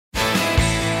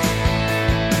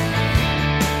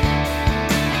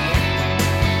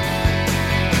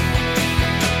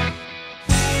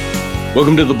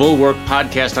Welcome to the Bulwark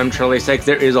Podcast. I'm Charlie Sykes.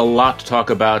 There is a lot to talk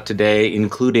about today,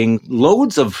 including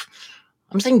loads of,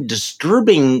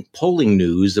 disturbing polling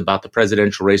news about the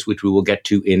presidential race, which we will get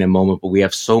to in a moment. But we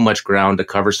have so much ground to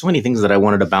cover, so many things that I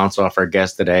wanted to bounce off our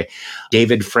guest today.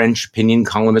 David French, opinion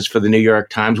columnist for the New York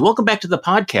Times. Welcome back to the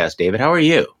podcast, David. How are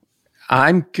you?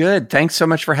 I'm good. Thanks so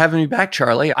much for having me back,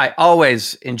 Charlie. I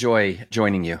always enjoy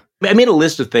joining you. I made a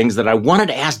list of things that I wanted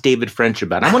to ask David French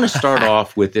about. I want to start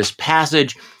off with this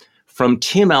passage from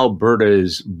Tim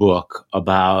Alberta's book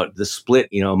about the split,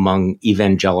 among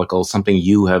evangelicals, something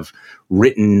you have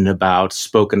written about,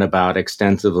 spoken about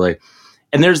extensively.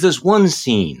 And there's this one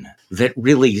scene that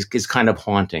really is kind of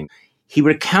haunting. He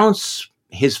recounts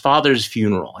his father's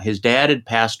funeral. His dad had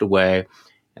passed away,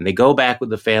 and they go back with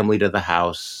the family to the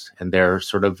house, and they're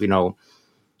sort of,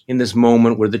 in this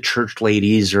moment where the church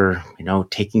ladies are,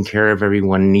 taking care of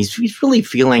everyone. And he's really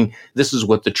feeling this is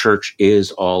what the church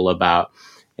is all about.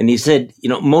 And he said,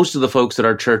 most of the folks at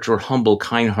our church were humble,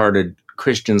 kind-hearted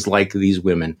Christians like these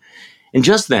women. And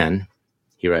just then,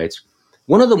 he writes,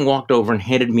 one of them walked over and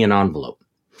handed me an envelope.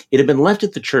 It had been left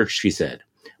at the church, she said.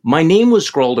 My name was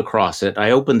scrawled across it. I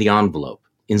opened the envelope.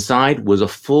 Inside was a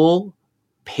full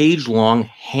page-long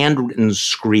handwritten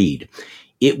screed.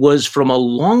 It was from a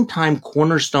longtime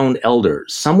Cornerstone elder,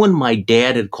 someone my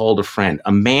dad had called a friend,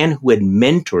 a man who had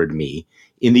mentored me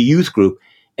in the youth group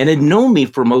and had known me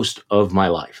for most of my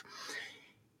life.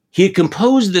 He had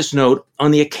composed this note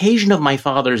on the occasion of my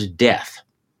father's death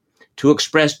to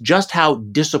express just how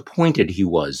disappointed he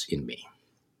was in me.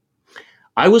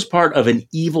 I was part of an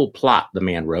evil plot, the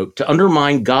man wrote, to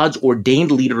undermine God's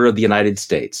ordained leader of the United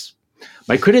States.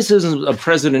 My criticisms of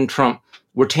President Trump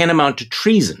were tantamount to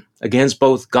treason against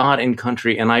both God and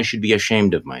country, and I should be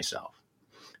ashamed of myself.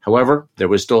 However, there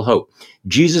was still hope.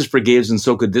 Jesus forgives, and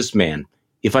so could this man.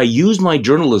 If I used my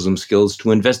journalism skills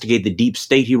to investigate the deep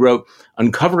state, he wrote,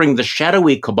 uncovering the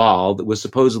shadowy cabal that was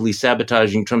supposedly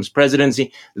sabotaging Trump's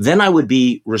presidency, then I would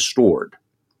be restored.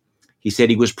 He said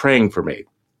he was praying for me.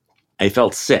 I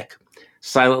felt sick.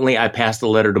 Silently, I passed the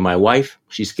letter to my wife.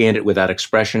 She scanned it without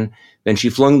expression. Then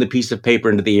she flung the piece of paper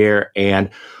into the air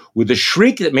and, with a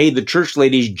shriek that made the church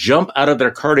ladies jump out of their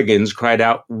cardigans, cried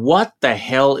out, "What the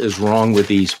hell is wrong with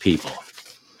these people?"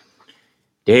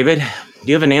 David, do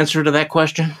you have an answer to that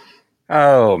question?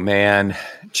 Oh, man.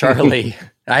 Charlie,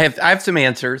 I have some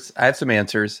answers. I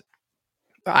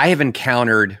have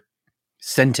encountered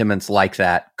sentiments like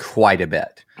that quite a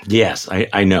bit. Yes,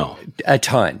 I know. A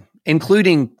ton,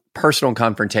 including personal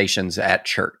confrontations at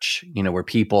church, where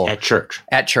people... At church.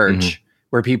 Mm-hmm.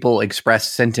 Where people express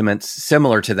sentiments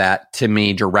similar to that to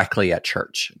me directly at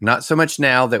church. Not so much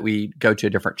now that we go to a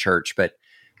different church, but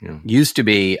used to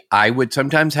be, I would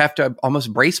sometimes have to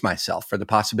almost brace myself for the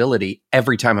possibility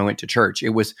every time I went to church.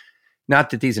 It was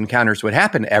not that these encounters would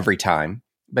happen every time,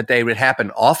 but they would happen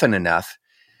often enough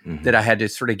that I had to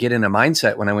sort of get in a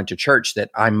mindset when I went to church that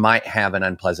I might have an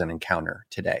unpleasant encounter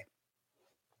today.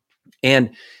 And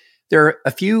there are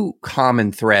a few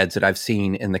common threads that I've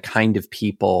seen in the kind of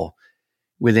people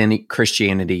within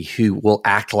Christianity who will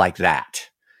act like that.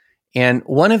 And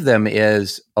one of them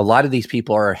is a lot of these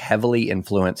people are heavily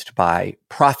influenced by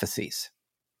prophecies.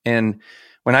 And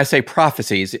when I say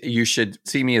prophecies, you should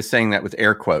see me as saying that with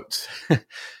air quotes.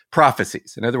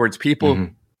 Prophecies. In other words, people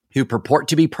who purport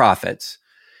to be prophets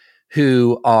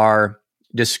who are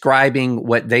describing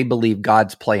what they believe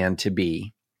God's plan to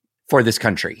be for this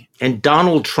country. And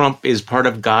Donald Trump is part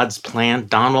of God's plan.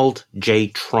 Donald J.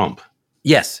 Trump.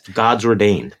 Yes. God's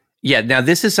ordained. Yeah. Now,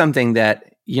 this is something that,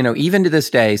 even to this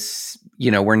day,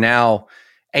 we're now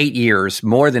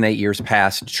more than 8 years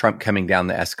past Trump coming down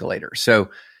the escalator. So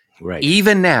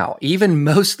even now, even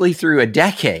mostly through a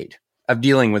decade of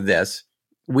dealing with this,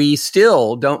 we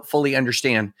still don't fully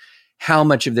understand how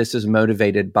much of this is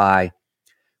motivated by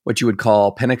what you would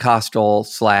call Pentecostal /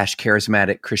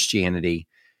 charismatic Christianity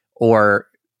or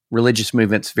religious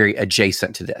movements very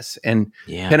adjacent to this. And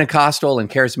Pentecostal and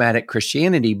charismatic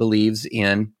Christianity believes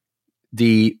in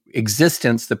the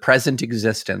present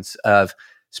existence of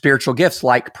spiritual gifts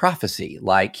like prophecy,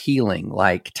 like healing,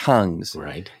 like tongues.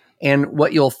 Right. And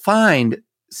what you'll find,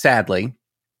 sadly,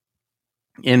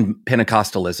 in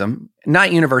Pentecostalism,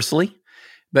 not universally,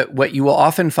 but what you will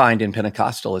often find in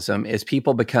Pentecostalism is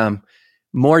people become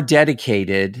more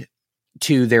dedicated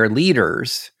to their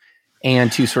leaders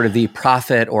and to sort of the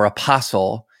prophet or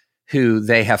apostle who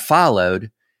they have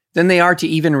followed than they are to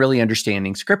even really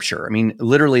understanding Scripture. I mean,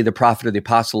 literally, the prophet or the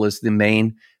apostle is the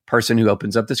main person who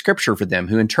opens up the Scripture for them,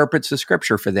 who interprets the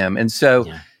Scripture for them. And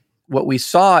so what we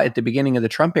saw at the beginning of the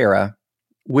Trump era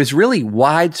was really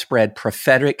widespread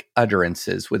prophetic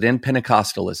utterances within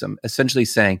Pentecostalism, essentially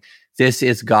saying, This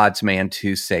is God's man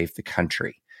to save the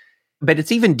country. But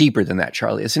it's even deeper than that,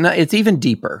 Charlie. It's even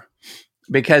deeper,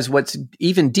 because what's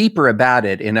even deeper about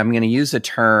it, and I'm going to use a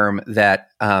term that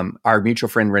our mutual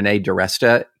friend Renee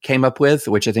DiResta came up with,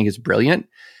 which I think is brilliant.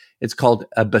 It's called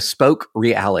a bespoke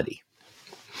reality.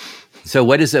 So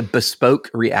what is a bespoke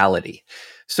reality?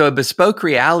 So a bespoke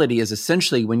reality is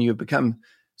essentially when you become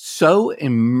so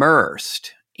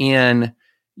immersed in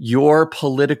your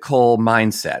political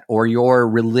mindset or your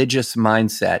religious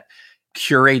mindset,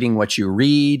 curating what you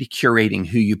read, curating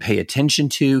who you pay attention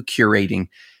to, curating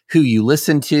who you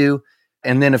listen to.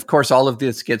 And then, of course, all of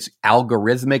this gets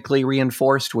algorithmically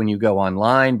reinforced when you go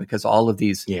online, because all of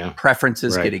these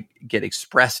preferences get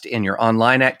expressed in your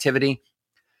online activity.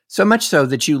 So much so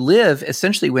that you live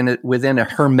essentially within a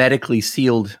hermetically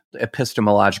sealed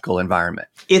epistemological environment.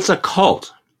 It's a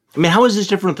cult. I mean, how is this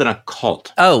different than a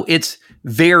cult? Oh, it's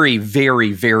very,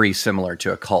 very, very similar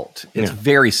to a cult. It's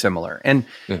very similar. And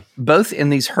both in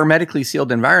these hermetically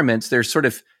sealed environments, there's sort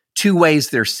of two ways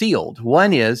they're sealed.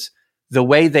 One is the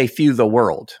way they view the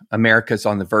world. America's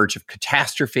on the verge of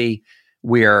catastrophe.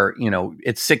 Where,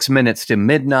 it's 6 minutes to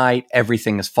midnight,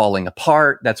 everything is falling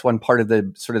apart. That's one part of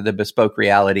the sort of the bespoke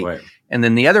reality. Right. And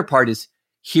then the other part is,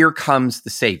 here comes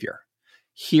the savior.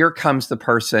 Here comes the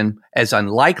person, as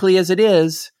unlikely as it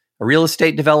is, a real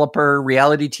estate developer,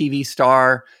 reality TV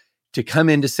star, to come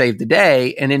in to save the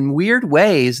day. And in weird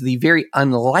ways, the very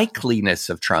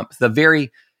unlikeliness of Trump, the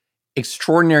very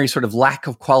extraordinary sort of lack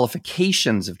of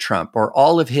qualifications of Trump, or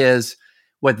all of his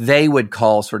what they would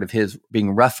call sort of his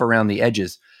being rough around the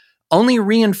edges, only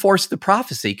reinforce the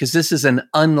prophecy, because this is an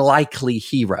unlikely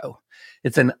hero.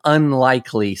 It's an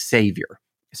unlikely savior.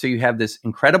 So you have this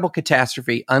incredible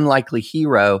catastrophe, unlikely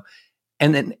hero,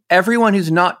 and then everyone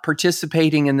who's not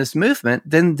participating in this movement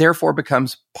then therefore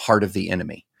becomes part of the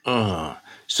enemy.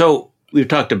 So we've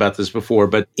talked about this before,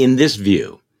 but in this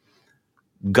view,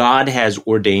 God has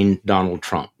ordained Donald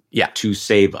Trump to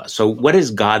save us. So what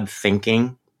is God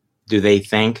thinking? Do they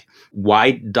think?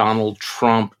 Why Donald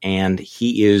Trump? And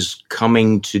he is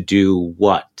coming to do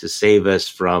what? To save us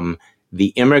from the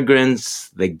immigrants,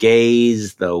 the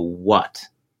gays, the what?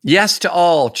 Yes to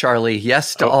all, Charlie.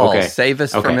 Yes to all. Okay. Save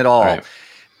us from it all. Right.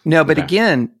 No, but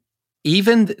again,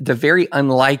 even the very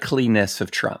unlikeliness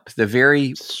of Trump, the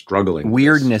very struggling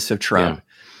weirdness of Trump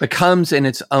becomes in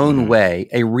its own way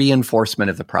a reinforcement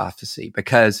of the prophecy,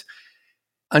 because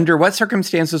under what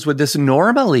circumstances would this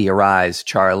normally arise,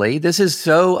 Charlie? This is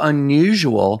so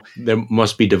unusual. There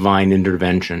must be divine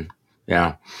intervention.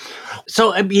 Yeah.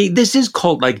 So I mean, this is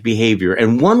cult-like behavior,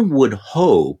 and one would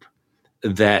hope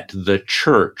that the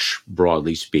church,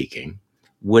 broadly speaking,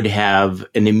 would have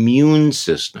an immune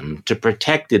system to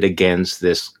protect it against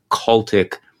this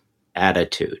cultic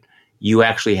attitude. You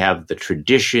actually have the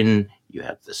tradition, you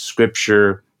have the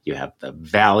scripture, you have the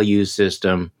value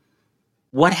system.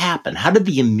 What happened? How did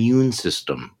the immune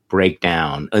system break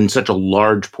down in such a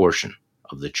large portion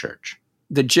of the church?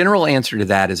 The general answer to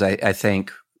that is, I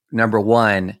think, number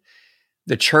one,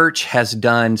 the church has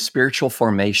done spiritual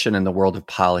formation in the world of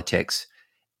politics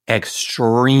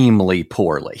extremely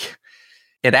poorly.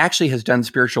 It actually has done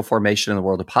spiritual formation in the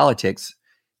world of politics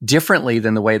differently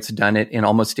than the way it's done it in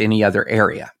almost any other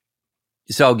area.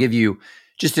 So I'll give you,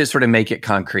 just to sort of make it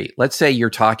concrete, let's say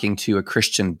you're talking to a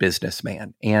Christian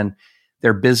businessman and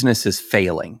their business is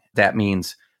failing. That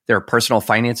means their personal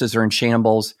finances are in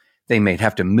shambles. They may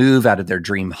have to move out of their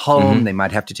dream home. They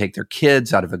might have to take their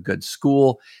kids out of a good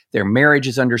school. Their marriage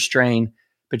is under strain.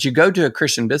 But you go to a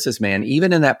Christian businessman,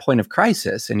 even in that point of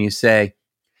crisis, and you say,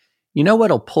 you know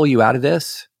what'll pull you out of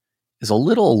this is a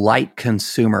little light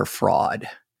consumer fraud.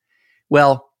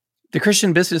 Well, the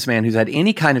Christian businessman who's had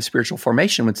any kind of spiritual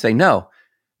formation would say, no,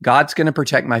 God's going to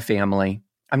protect my family.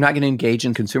 I'm not going to engage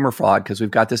in consumer fraud because we've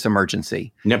got this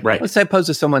emergency. Yep, right. Let's suppose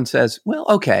if someone says, well,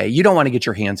 okay, you don't want to get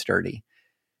your hands dirty,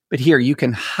 but here you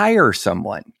can hire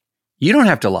someone. You don't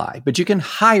have to lie, but you can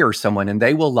hire someone and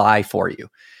they will lie for you.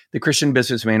 The Christian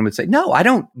businessman would say, no, I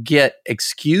don't get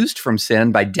excused from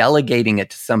sin by delegating it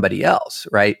to somebody else,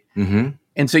 right?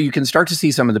 And so you can start to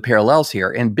see some of the parallels here.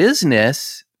 In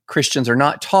business, Christians are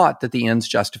not taught that the ends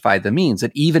justify the means,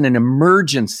 that even an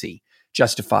emergency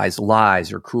justifies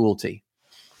lies or cruelty.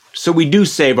 So we do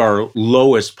save our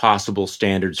lowest possible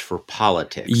standards for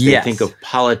politics. Yes. They think of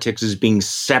politics as being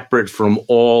separate from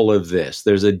all of this.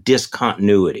 There's a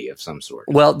discontinuity of some sort.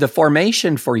 Well, the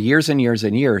formation for years and years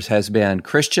and years has been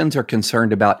Christians are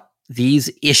concerned about these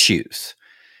issues.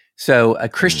 So a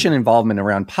Christian involvement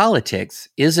around politics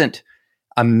isn't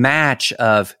a match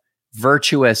of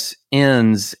virtuous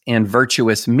ends and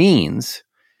virtuous means.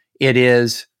 It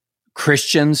is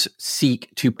Christians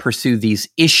seek to pursue these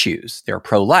issues. They're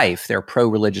pro-life, they're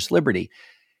pro-religious liberty,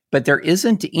 but there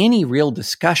isn't any real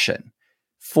discussion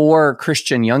for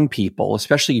Christian young people,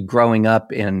 especially growing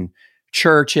up in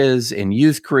churches, in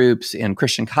youth groups, in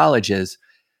Christian colleges,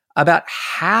 about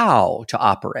how to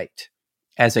operate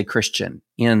as a Christian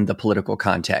in the political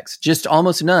context. Just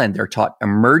almost none. They're taught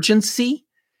emergency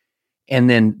and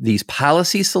then these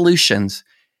policy solutions,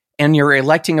 and you're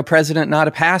electing a president, not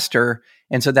a pastor.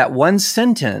 And so that one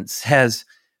sentence has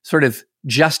sort of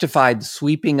justified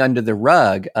sweeping under the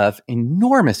rug of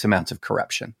enormous amounts of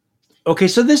corruption. Okay,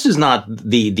 so this is not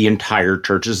the entire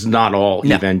church. This is not all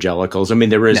evangelicals. I mean,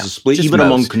 there is a split, even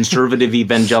among conservative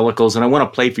evangelicals. And I want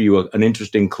to play for you an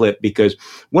interesting clip, because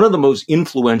one of the most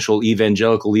influential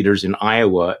evangelical leaders in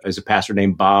Iowa is a pastor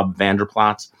named Bob Vander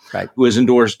Plaats, who has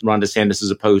endorsed Ron DeSantis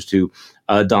as opposed to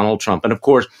Donald Trump. And of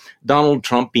course, Donald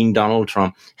Trump, being Donald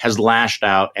Trump, has lashed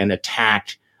out and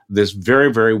attacked this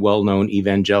very, very well-known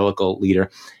evangelical leader.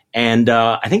 And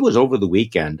I think it was over the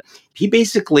weekend. He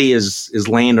basically is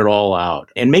laying it all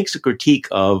out and makes a critique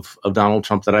of Donald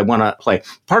Trump that I want to play.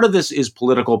 Part of this is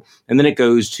political, and then it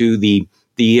goes to the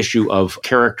issue of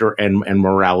character and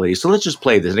morality. So let's just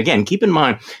play this. And again, keep in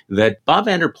mind that Bob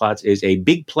Vander Plaats is a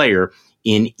big player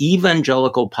in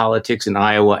evangelical politics in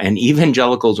Iowa, and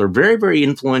evangelicals are very, very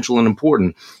influential and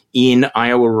important in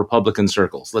Iowa Republican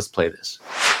circles. Let's play this.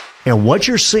 And what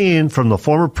you're seeing from the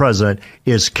former president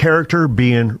is character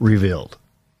being revealed.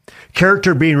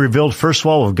 Character being revealed, first of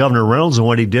all, with Governor Reynolds and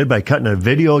what he did by cutting a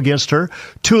video against her.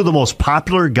 Two of the most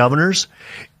popular governors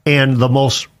and the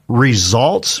most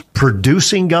results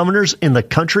producing governors in the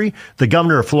country. The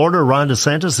governor of Florida, Ron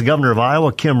DeSantis, the governor of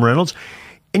Iowa, Kim Reynolds.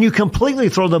 And you completely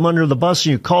throw them under the bus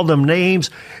and you call them names,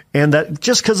 and that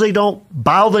just because they don't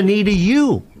bow the knee to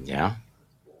you. Yeah.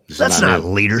 That's not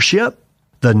leadership.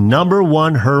 The number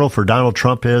one hurdle for Donald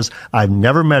Trump is, I've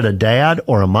never met a dad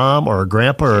or a mom or a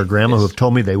grandpa or a grandma who have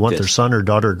told me they want their son or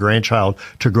daughter or grandchild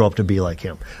to grow up to be like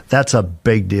him. That's a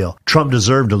big deal. Trump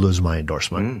deserved to lose my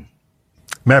endorsement.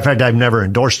 Matter of fact, I've never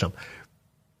endorsed him.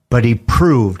 But he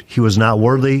proved he was not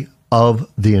worthy of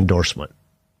the endorsement.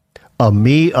 Of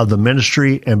me, of the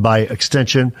ministry, and by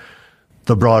extension,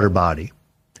 the broader body.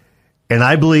 And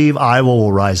I believe Iowa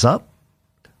will rise up.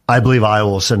 I believe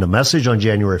Iowa will send a message on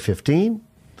January 15,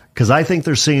 because I think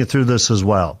they're seeing through this as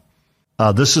well.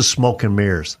 This is smoke and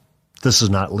mirrors. This is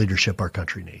not leadership our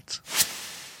country needs.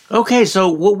 Okay, so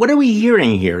what are we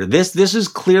hearing here? This is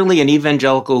clearly an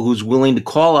evangelical who's willing to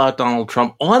call out Donald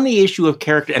Trump on the issue of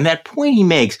character. And that point he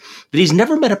makes, that he's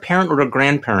never met a parent or a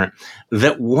grandparent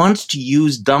that wants to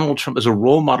use Donald Trump as a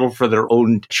role model for their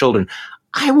own children.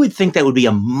 I would think that would be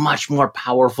a much more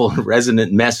powerful and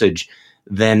resonant message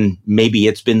than maybe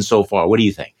it's been so far. What do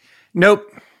you think?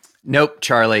 Nope,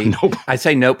 Charlie. Nope. I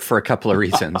say nope for a couple of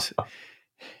reasons.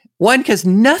 One, because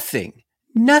nothing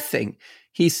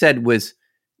he said was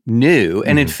new.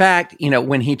 And in fact,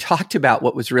 when he talked about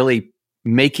what was really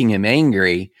making him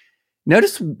angry,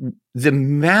 notice the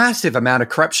massive amount of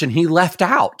corruption he left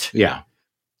out. Yeah.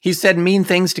 He said mean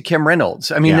things to Kim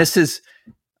Reynolds. I mean, This is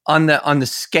on the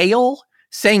scale,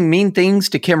 saying mean things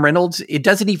to Kim Reynolds, it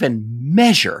doesn't even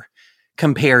measure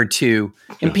compared to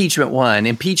impeachment 1,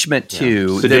 impeachment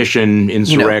 2. Sedition,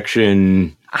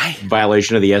 insurrection,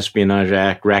 violation of the Espionage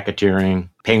Act, racketeering,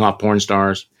 paying off porn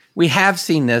stars. We have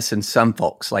seen this in some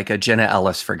folks, like a Jenna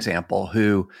Ellis, for example,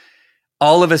 who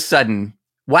all of a sudden,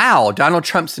 wow, Donald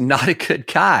Trump's not a good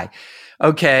guy.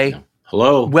 Okay.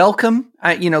 Hello. Welcome.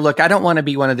 Look, I don't want to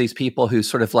be one of these people who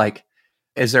sort of like,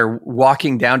 as they're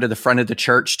walking down to the front of the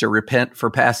church to repent for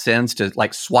past sins, to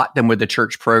like swat them with the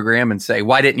church program and say,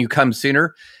 why didn't you come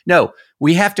sooner? No,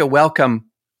 we have to welcome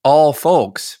all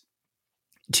folks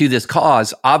to this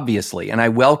cause, obviously. And I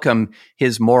welcome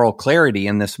his moral clarity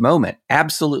in this moment,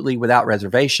 absolutely without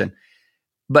reservation.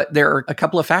 But there are a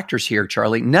couple of factors here,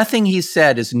 Charlie. Nothing he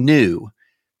said is new.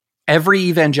 Every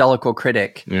evangelical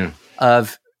critic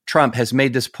of Trump has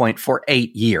made this point for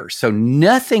 8 years. So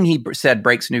nothing he said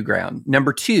breaks new ground.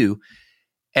 Number two,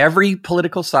 every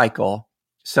political cycle,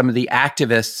 some of the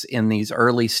activists in these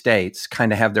early states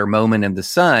kind of have their moment in the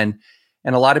sun.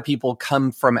 And a lot of people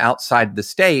come from outside the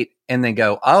state and they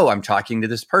go, oh, I'm talking to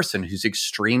this person who's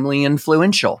extremely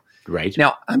influential. Right.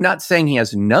 Now, I'm not saying he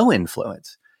has no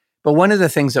influence, but one of the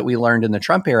things that we learned in the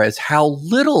Trump era is how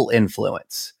little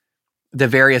influence the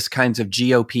various kinds of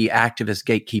GOP activist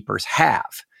gatekeepers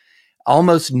have.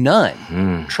 Almost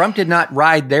none. Trump did not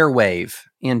ride their wave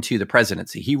into the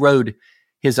presidency. He rode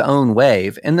his own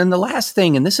wave. And then the last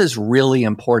thing, and this is really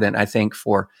important, I think,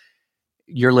 for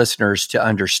your listeners to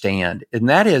understand, and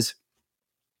that is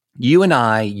you and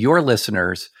I, your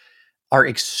listeners, are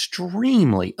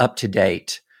extremely up to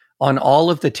date on all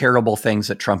of the terrible things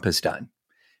that Trump has done.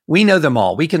 We know them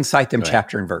all. We can cite them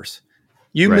chapter and verse.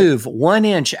 You move 1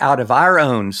 inch out of our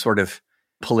own sort of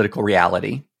political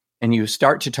reality, and you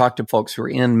start to talk to folks who are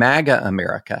in MAGA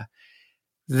America,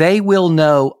 they will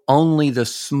know only the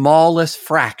smallest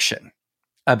fraction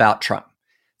about Trump.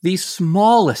 The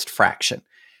smallest fraction.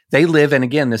 They live in,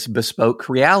 again, this bespoke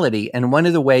reality. And one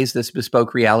of the ways this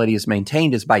bespoke reality is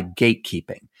maintained is by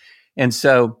gatekeeping. And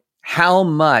so how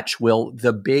much will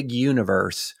the big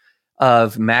universe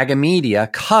of MAGA media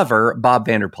cover Bob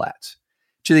Vander Plaats?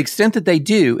 To the extent that they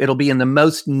do, it'll be in the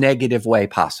most negative way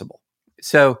possible.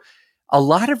 So a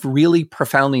lot of really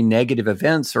profoundly negative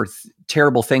events or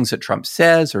terrible things that Trump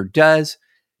says or does,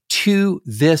 to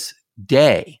this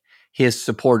day, his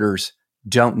supporters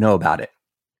don't know about it.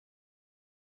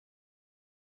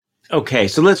 Okay,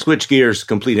 so let's switch gears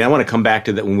completely. I want to come back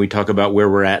to that when we talk about where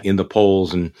we're at in the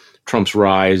polls and Trump's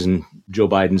rise and Joe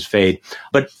Biden's fade.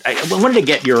 But I wanted to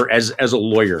get your, as a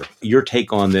lawyer, your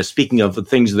take on this. Speaking of the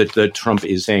things that Trump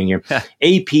is saying here,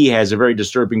 AP has a very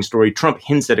disturbing story. Trump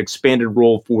hints at expanded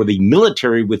role for the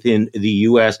military within the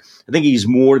U.S. I think he's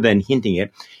more than hinting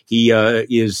it. He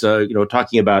is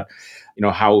talking about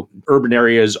how urban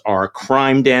areas are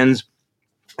crime dens.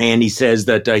 And he says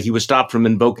that he was stopped from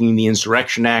invoking the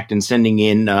Insurrection Act and sending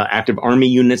in active army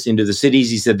units into the cities.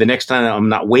 He said, the next time I'm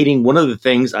not waiting, one of the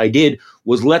things I did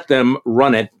was let them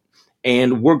run it.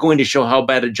 And we're going to show how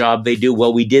bad a job they do.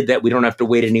 Well, we did that. We don't have to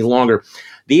wait any longer.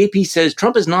 The AP says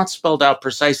Trump has not spelled out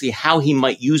precisely how he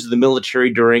might use the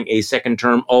military during a second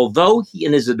term, although he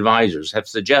and his advisors have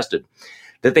suggested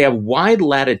that they have wide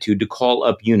latitude to call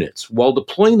up units, while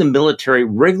deploying the military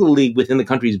regularly within the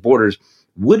country's borders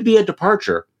would be a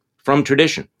departure from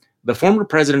tradition. The former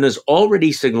president has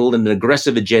already signaled an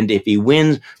aggressive agenda if he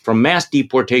wins, from mass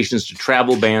deportations to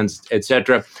travel bans,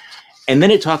 etc. And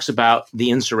then it talks about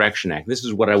the Insurrection Act. This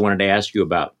is what I wanted to ask you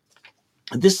about.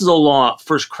 This is a law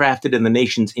first crafted in the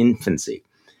nation's infancy.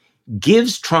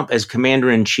 Gives Trump as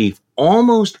commander-in-chief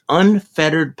almost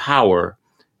unfettered power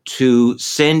to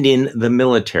send in the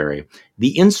military.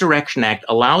 The Insurrection Act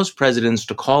allows presidents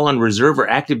to call on reserve or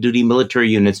active duty military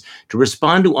units to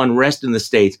respond to unrest in the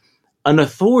states, an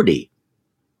authority,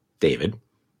 David,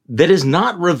 that is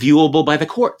not reviewable by the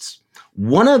courts.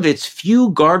 One of its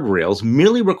few guardrails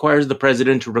merely requires the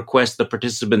president to request the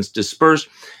participants disperse.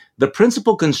 The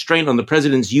principal constraint on the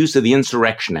president's use of the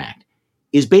Insurrection Act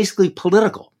is basically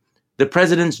political. The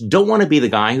presidents don't want to be the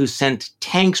guy who sent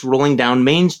tanks rolling down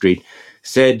Main Street,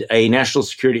 said a national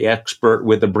security expert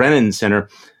with the Brennan Center.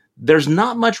 There's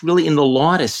not much really in the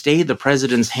law to stay the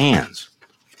president's hands.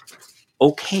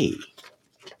 Okay.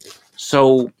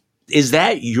 So is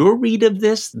that your read of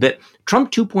this? That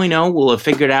Trump 2.0 will have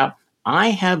figured out, I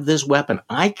have this weapon.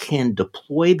 I can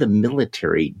deploy the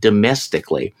military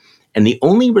domestically. And the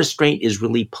only restraint is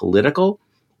really political.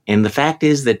 And the fact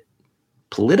is that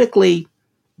politically,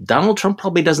 Donald Trump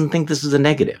probably doesn't think this is a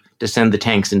negative to send the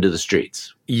tanks into the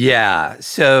streets. Yeah.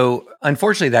 So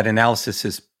unfortunately, that analysis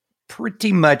is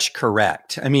pretty much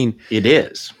correct. I mean, it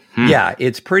is. Yeah,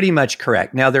 it's pretty much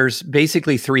correct. Now, there's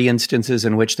basically 3 instances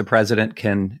in which the president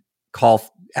can call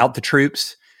out the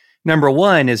troops. Number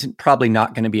one is probably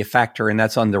not going to be a factor, and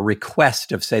that's on the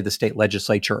request of, say, the state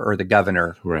legislature or the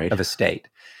governor of a state.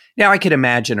 Now, I could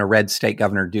imagine a red state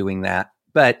governor doing that,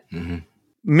 but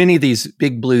many of these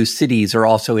big blue cities are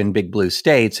also in big blue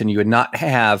states, and you would not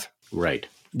have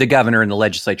the governor and the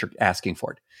legislature asking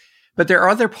for it. But there are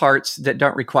other parts that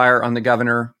don't require on the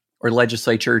governor or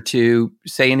legislature to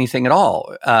say anything at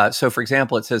all. So, for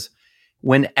example, it says,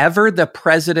 whenever the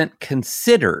president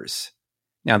considers,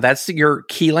 now that's your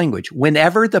key language,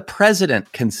 whenever the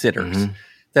president considers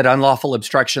that unlawful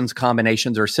obstructions,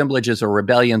 combinations, or assemblages or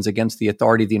rebellions against the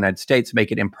authority of the United States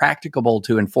make it impracticable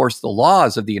to enforce the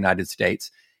laws of the United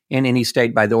States in any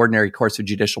state by the ordinary course of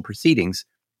judicial proceedings,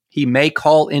 he may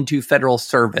call into federal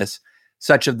service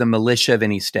such of the militia of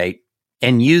any state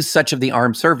and use such of the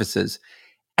armed services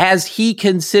as he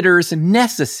considers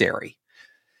necessary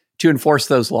to enforce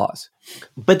those laws.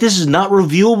 But this is not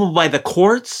reviewable by the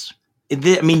courts?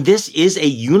 I mean, this is a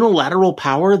unilateral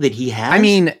power that he has? I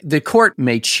mean, the court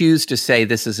may choose to say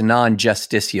this is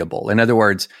non-justiciable. In other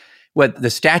words, what the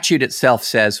statute itself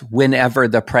says, whenever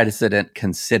the president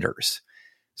considers.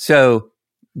 So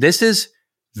this is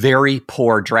very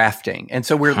poor drafting. And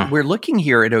so we're looking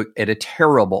here at a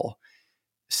terrible,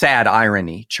 sad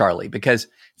irony, Charlie, because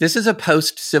this is a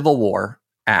post-Civil War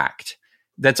act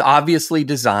that's obviously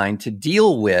designed to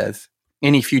deal with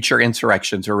any future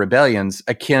insurrections or rebellions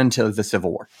akin to the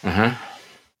Civil War.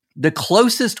 The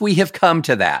closest we have come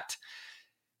to that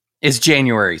is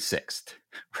January 6th,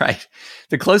 Right.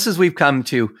 The closest we've come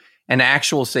to an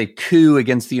actual, say, coup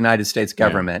against the United States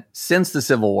government since the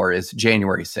Civil War is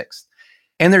January 6th.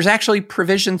 And there's actually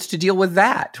provisions to deal with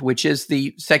that, which is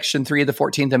the Section 3 of the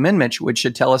 14th Amendment, which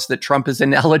should tell us that Trump is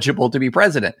ineligible to be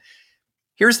president.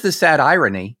 Here's the sad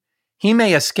irony. He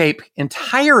may escape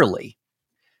entirely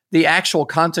the actual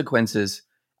consequences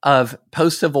of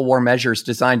post-Civil War measures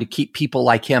designed to keep people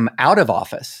like him out of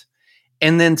office,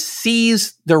 and then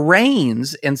seize the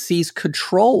reins and seize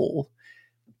control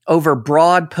over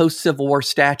broad post-Civil War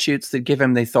statutes that give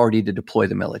him the authority to deploy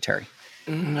the military.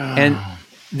 No. And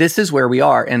this is where we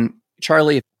are. And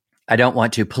Charlie, I don't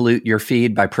want to pollute your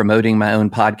feed by promoting my own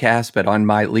podcast, but on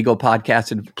my legal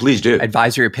podcast, please do.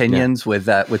 Advisory Opinions with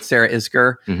Sarah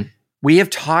Isgur, we have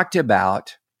talked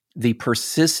about the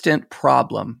persistent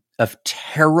problem of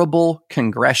terrible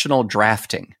congressional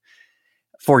drafting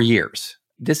for years.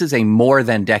 This is a more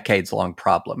than decades-long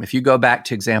problem. If you go back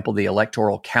to, example, the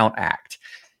Electoral Count Act,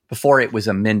 before it was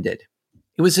amended,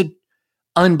 it was an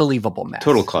unbelievable mess.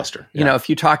 Total cluster. You know, if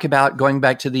you talk about going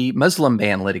back to the Muslim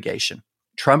ban litigation,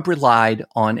 Trump relied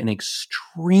on an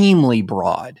extremely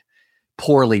broad,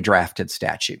 poorly drafted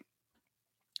statute.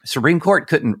 Supreme Court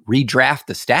couldn't redraft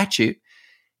the statute.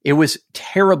 It was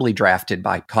terribly drafted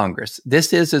by Congress.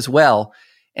 This is as well.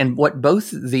 And what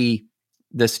both the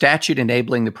statute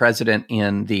enabling the president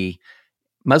in the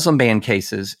Muslim ban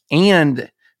cases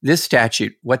and this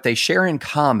statute, what they share in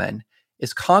common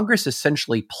is Congress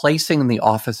essentially placing in the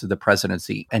office of the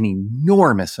presidency an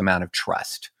enormous amount of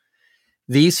trust.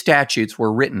 These statutes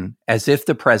were written as if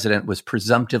the president was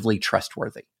presumptively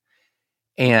trustworthy.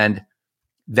 And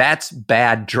that's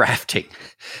bad drafting.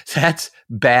 That's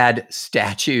bad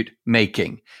statute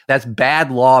making. That's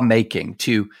bad law making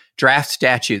to draft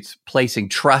statutes placing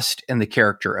trust in the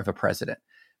character of a president.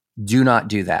 Do not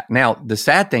do that. Now, the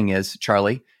sad thing is,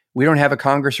 Charlie, we don't have a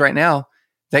Congress right now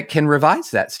that can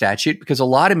revise that statute because a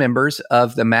lot of members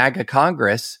of the MAGA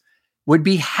Congress would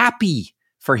be happy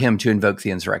for him to invoke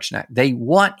the Insurrection Act. They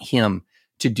want him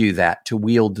to do that, to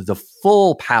wield the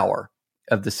full power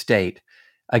of the state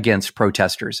against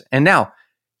protesters. And now,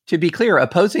 to be clear,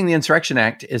 opposing the Insurrection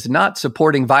Act is not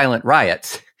supporting violent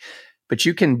riots, but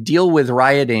you can deal with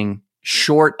rioting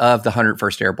short of the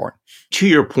 101st Airborne. To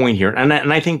your point here, and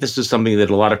I think this is something that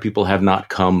a lot of people have not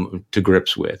come to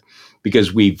grips with,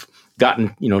 because we've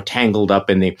gotten, tangled up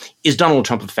in is Donald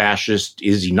Trump a fascist?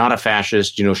 Is he not a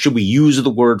fascist? Should we use the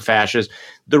word fascist?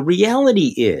 The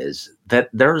reality is that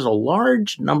there's a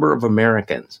large number of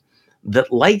Americans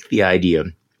that like the idea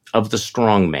of the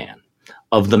strong man,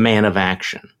 of the man of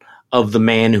action, of the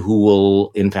man who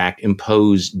will, in fact,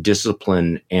 impose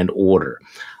discipline and order.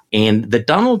 And that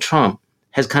Donald Trump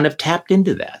has kind of tapped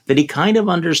into that he kind of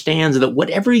understands that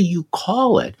whatever you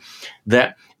call it,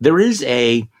 that there is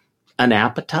an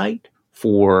appetite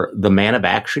for the man of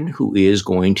action who is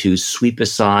going to sweep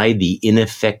aside the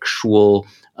ineffectual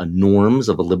norms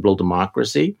of a liberal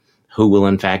democracy, who will,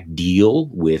 in fact, deal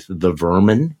with the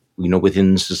vermin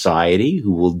within society,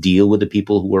 who will deal with the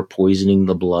people who are poisoning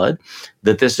the blood,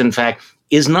 that this, in fact,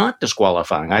 is not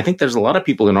disqualifying. I think there's a lot of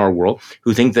people in our world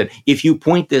who think that if you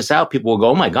point this out, people will go,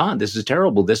 oh my God, this is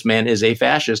terrible. This man is a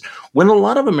fascist. When a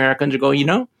lot of Americans are going,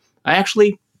 I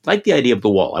actually like the idea of the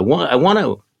wall. I want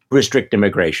to restrict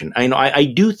immigration. I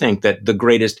do think that the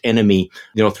greatest enemy,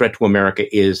 threat to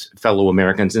America is fellow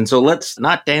Americans. And so let's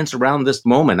not dance around this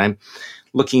moment. I'm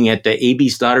looking at A.B.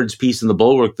 Stoddard's piece in the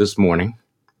Bulwark this morning.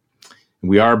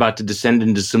 We are about to descend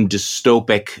into some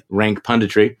dystopic rank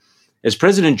punditry. As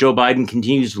President Joe Biden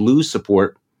continues to lose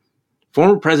support,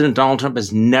 former President Donald Trump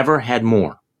has never had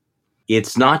more.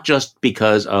 It's not just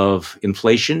because of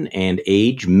inflation and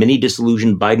age. Many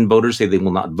disillusioned Biden voters say they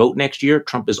will not vote next year.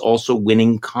 Trump is also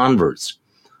winning converts.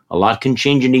 A lot can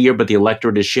change in a year, but the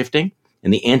electorate is shifting,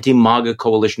 and the anti-MAGA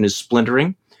coalition is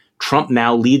splintering. Trump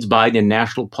now leads Biden in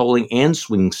national polling and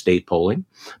swing state polling.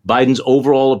 Biden's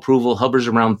overall approval hovers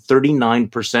around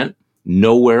 39%,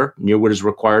 nowhere near what is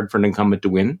required for an incumbent to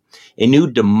win. A new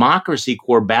Democracy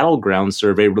Corps battleground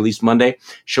survey released Monday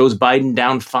shows Biden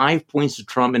down 5 points to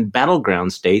Trump in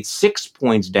battleground states, 6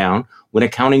 points down when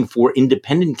accounting for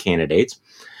independent candidates.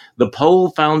 The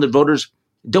poll found that voters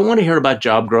don't want to hear about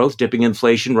job growth, dipping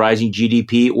inflation, rising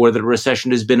GDP, or that a recession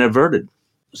has been averted.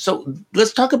 So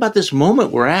let's talk about this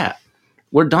moment we're at,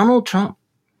 where Donald Trump,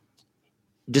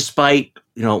 despite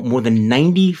more than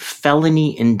 90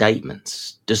 felony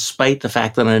indictments, despite the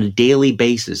fact that on a daily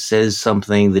basis says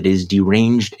something that is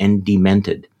deranged and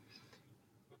demented,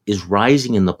 is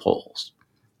rising in the polls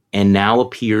and now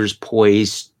appears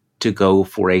poised to go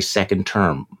for a second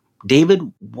term. David,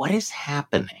 what is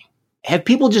happening? Have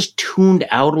people just tuned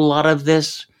out a lot of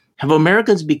this? Have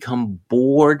Americans become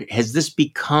bored? Has this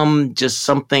become just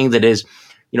something that is,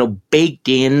 baked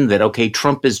in that, okay,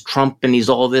 Trump is Trump and he's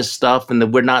all this stuff and that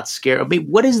we're not scared? I mean,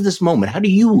 what is this moment? How do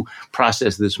you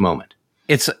process this moment?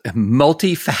 It's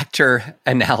multi-factor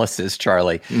analysis,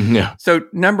 Charlie. Yeah. So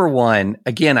number one,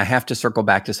 again, I have to circle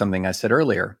back to something I said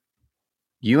earlier.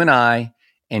 You and I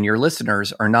and your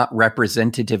listeners are not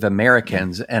representative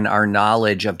Americans in our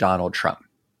knowledge of Donald Trump.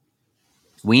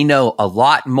 We know a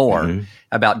lot more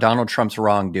about Donald Trump's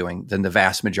wrongdoing than the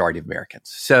vast majority of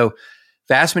Americans. So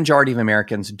vast majority of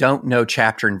Americans don't know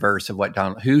chapter and verse of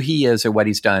who he is or what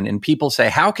he's done. And people say,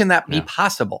 how can that be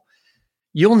possible?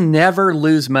 You'll never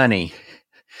lose money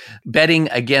betting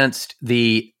against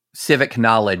the civic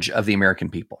knowledge of the American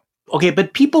people. Okay,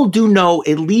 but people do know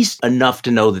at least enough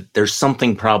to know that there's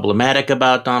something problematic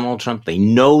about Donald Trump. They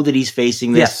know that he's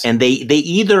facing this, and they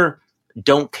either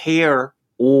don't care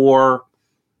or,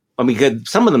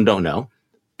 some of them don't know,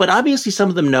 but obviously some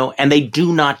of them know, and they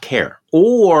do not care,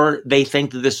 or they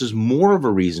think that this is more of a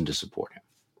reason to support him,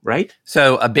 right?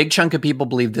 So a big chunk of people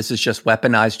believe this is just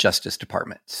weaponized Justice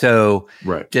Department. So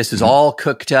this is all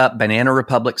cooked up Banana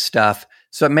Republic stuff.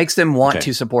 So it makes them want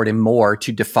to support him more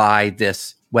to defy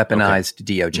this weaponized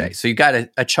DOJ. So you got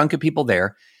a chunk of people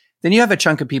there. Then you have a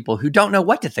chunk of people who don't know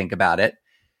what to think about it.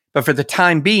 But for the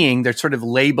time being, they're sort of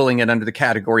labeling it under the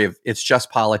category of it's just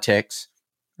politics,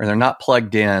 or they're not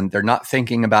plugged in. They're not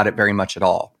thinking about it very much at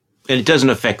all. And it doesn't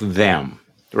affect them,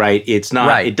 right? It's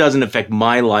not, it doesn't affect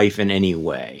my life in any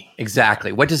way.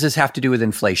 Exactly. What does this have to do with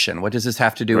inflation? What does this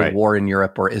have to do with war in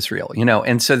Europe or Israel?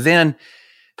 And so then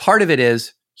part of it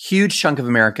is, huge chunk of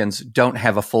Americans don't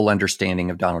have a full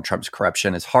understanding of Donald Trump's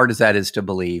corruption. As hard as that is to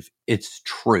believe, it's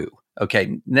true.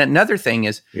 Okay. Another thing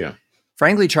is,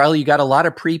 frankly, Charlie, you got a lot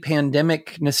of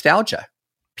pre-pandemic nostalgia.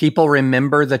 People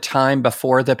remember the time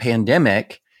before the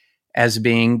pandemic as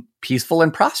being peaceful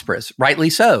and prosperous. Rightly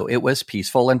so. It was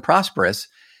peaceful and prosperous.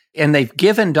 And they've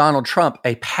given Donald Trump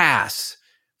a pass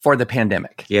for the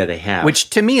pandemic. Yeah, they have.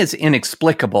 Which to me is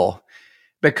inexplicable,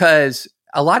 because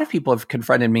a lot of people have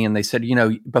confronted me and they said,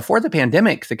 before the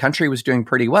pandemic, the country was doing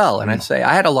pretty well. And I'd say,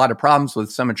 I had a lot of problems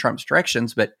with some of Trump's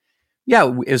directions, but yeah,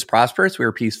 it was prosperous. We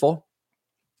were peaceful.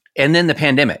 And then the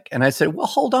pandemic. And I said, well,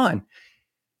 hold on.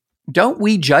 Don't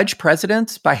we judge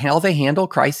presidents by how they handle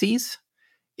crises?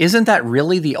 Isn't that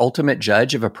really the ultimate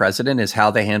judge of a president, is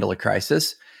how they handle a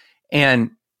crisis?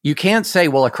 And you can't say,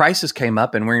 well, a crisis came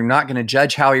up and we're not going to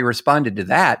judge how he responded to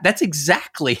that. That's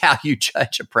exactly how you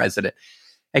judge a president.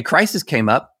 A crisis came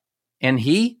up and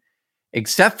he,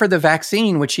 except for the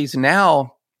vaccine, which he's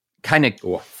now kind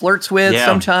of flirts with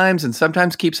sometimes and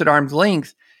sometimes keeps at arm's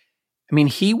length.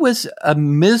 He was a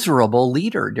miserable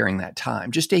leader during that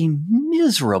time, just a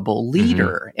miserable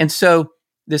leader. And so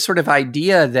this sort of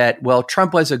idea that, well,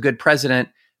 Trump was a good president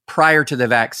prior to the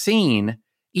vaccine,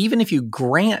 even if you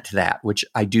grant that, which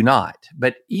I do not,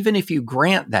 but even if you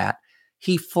grant that,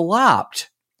 he flopped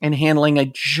in handling a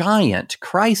giant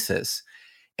crisis.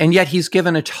 And yet he's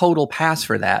given a total pass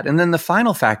for that. And then the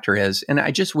final factor is, and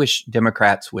I just wish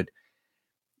Democrats would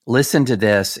listen to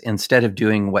this instead of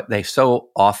doing what they so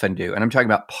often do. And I'm talking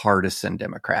about partisan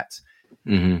Democrats.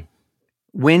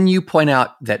 When you point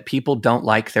out that people don't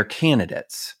like their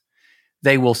candidates,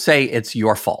 they will say it's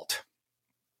your fault.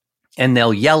 And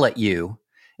they'll yell at you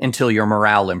until your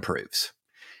morale improves.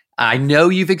 I know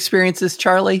you've experienced this,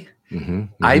 Charlie.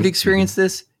 I've experienced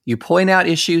this. You point out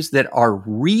issues that are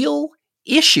real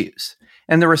issues.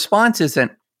 And the response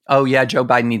isn't, oh yeah, Joe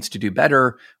Biden needs to do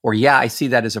better, or yeah, I see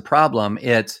that as a problem.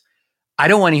 It's, I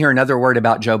don't want to hear another word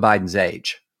about Joe Biden's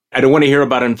age. I don't want to hear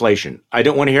about inflation. I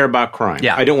don't want to hear about crime.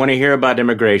 I don't want to hear about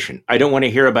immigration. I don't want to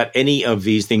hear about any of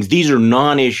these things. These are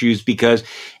non-issues because,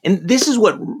 and this is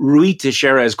what Rui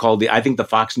Teixeira has called I think the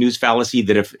Fox News fallacy,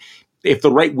 that if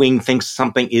the right wing thinks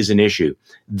something is an issue,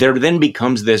 there then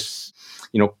becomes this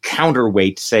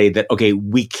counterweight to say that, okay,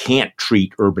 we can't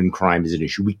treat urban crime as an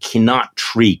issue. We cannot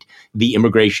treat the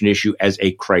immigration issue as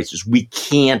a crisis. We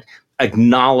can't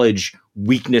acknowledge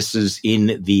weaknesses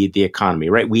in the economy,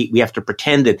 right? We have to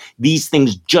pretend that these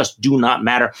things just do not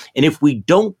matter. And if we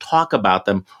don't talk about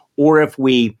them, or if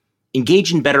we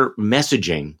engage in better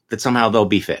messaging, that somehow they'll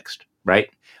be fixed, right?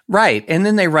 Right. And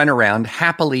then they run around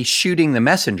happily shooting the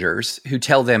messengers who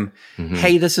tell them,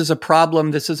 hey, this is a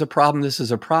problem, this is a problem, this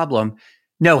is a problem.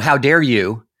 No, how dare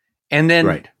you? And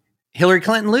then Hillary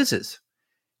Clinton loses.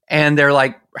 And they're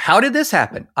like, how did this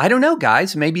happen? I don't know,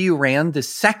 guys. Maybe you ran the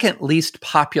second least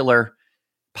popular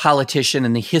politician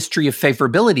in the history of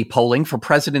favorability polling for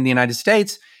president of the United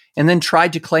States, and then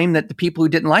tried to claim that the people who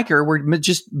didn't like her were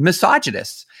just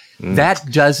misogynists. That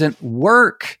doesn't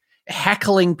work.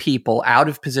 Heckling people out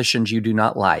of positions you do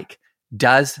not like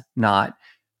does not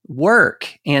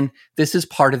work. And this is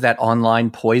part of that online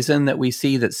poison that we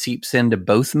see that seeps into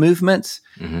both movements.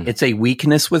 Mm-hmm. It's a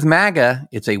weakness with MAGA.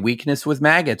 It's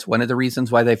one of the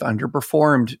reasons why they've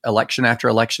underperformed election after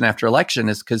election after election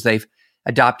is because they've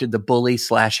adopted the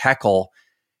bully/heckle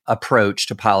approach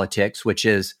to politics, which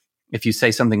is if you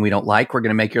say something we don't like, we're going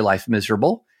to make your life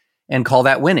miserable and call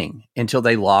that winning until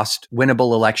they lost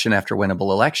winnable election after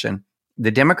winnable election.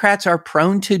 The Democrats are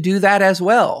prone to do that as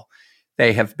well.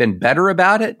 They have been better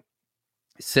about it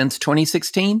since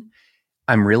 2016.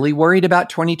 I'm really worried about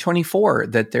 2024,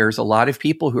 that there's a lot of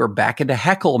people who are back into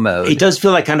heckle mode. It does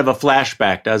feel like kind of a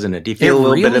flashback, doesn't it? Do you feel a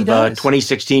little bit of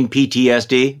 2016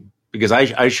 PTSD? Because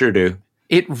I sure do.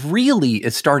 It really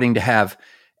is starting to have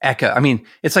echo. I mean,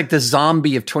 it's like the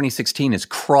zombie of 2016 is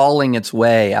crawling its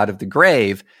way out of the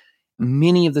grave.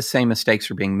 Many of the same mistakes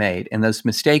are being made. And those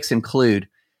mistakes include,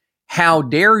 how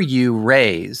dare you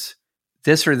raise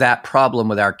this or that problem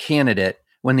with our candidate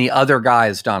when the other guy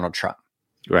is Donald Trump?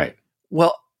 Right.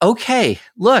 Well, okay,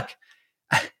 look,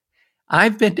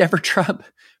 I've been Never Trump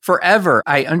forever.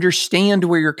 I understand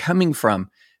where you're coming from,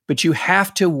 but you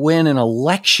have to win an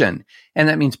election. And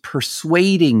that means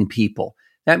persuading people.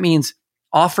 That means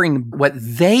offering what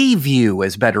they view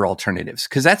as better alternatives,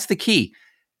 because that's the key.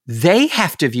 They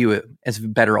have to view it as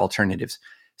better alternatives.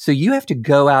 So you have to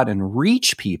go out and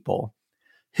reach people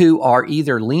who are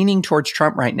either leaning towards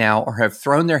Trump right now or have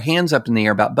thrown their hands up in the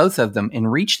air about both of them,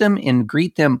 and reach them and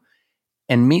greet them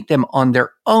and meet them on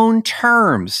their own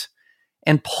terms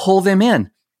and pull them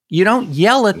in. You don't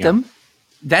yell at them.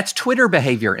 That's Twitter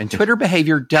behavior, and Twitter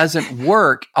behavior doesn't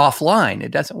work offline.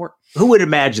 It doesn't work. Who would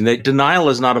imagine that denial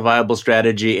is not a viable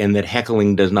strategy and that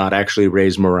heckling does not actually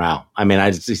raise morale? I mean,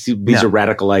 these are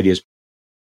radical ideas.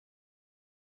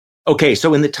 Okay,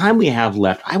 so in the time we have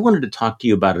left, I wanted to talk to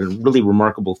you about a really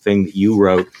remarkable thing that you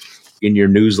wrote in your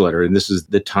newsletter, and this is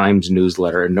the Times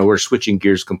newsletter. And now we're switching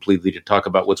gears completely to talk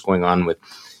about what's going on with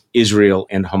Israel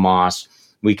and Hamas.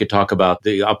 We could talk about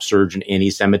the upsurge in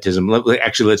anti-Semitism.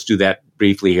 Actually, let's do that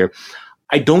briefly here.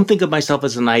 I don't think of myself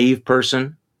as a naive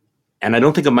person, and I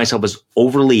don't think of myself as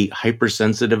overly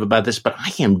hypersensitive about this, but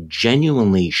I am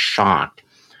genuinely shocked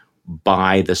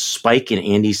by the spike in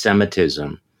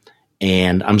anti-Semitism.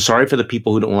 And I'm sorry for the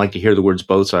people who don't like to hear the words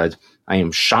both sides. I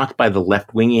am shocked by the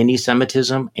left-wing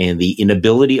anti-Semitism and the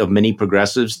inability of many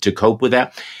progressives to cope with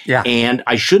that. Yeah. And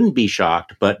I shouldn't be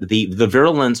shocked, but the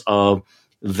virulence of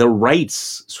the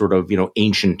right's sort of,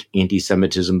 ancient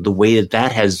anti-Semitism, the way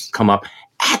that has come up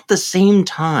at the same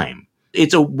time.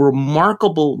 It's a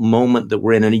remarkable moment that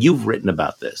we're in, and you've written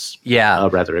about this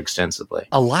rather extensively.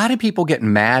 A lot of people get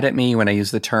mad at me when I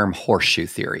use the term horseshoe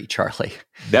theory, Charlie.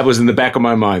 That was in the back of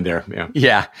my mind there.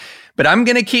 Yeah. But I'm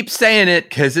going to keep saying it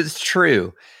because it's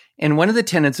true. And one of the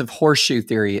tenets of horseshoe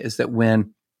theory is that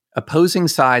when opposing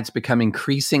sides become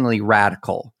increasingly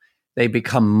radical, they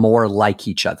become more like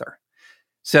each other.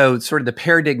 So sort of the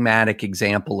paradigmatic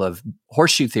example of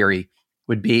horseshoe theory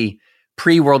would be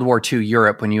pre-World War II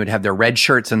Europe, when you would have the red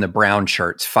shirts and the brown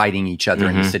shirts fighting each other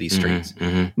in the city streets.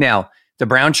 Now, the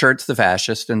brown shirts, the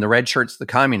fascists, and the red shirts, the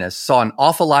communists, saw an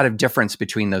awful lot of difference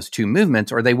between those two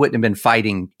movements, or they wouldn't have been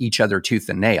fighting each other tooth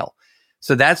and nail.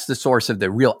 So that's the source of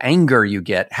the real anger you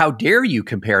get. How dare you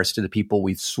compare us to the people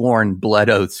we've sworn blood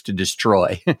oaths to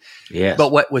destroy? Yes.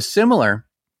 But what was similar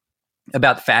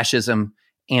about fascism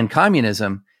and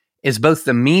communism is both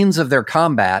the means of their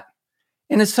combat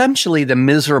and essentially the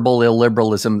miserable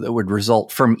illiberalism that would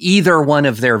result from either one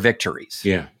of their victories.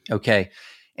 Yeah. Okay.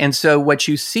 And so what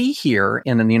you see here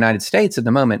in the United States at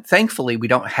the moment, thankfully, we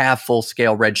don't have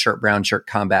full-scale red shirt, brown shirt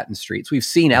combat in streets. We've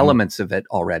seen elements of it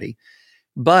already.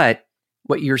 But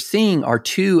what you're seeing are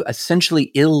two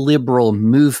essentially illiberal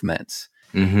movements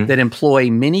that employ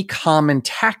many common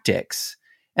tactics.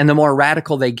 And the more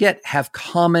radical they get, have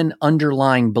common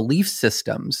underlying belief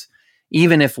systems,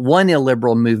 even if one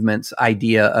illiberal movement's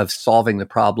idea of solving the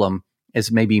problem is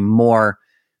maybe more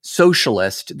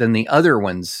socialist than the other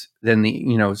ones, than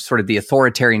the, sort of the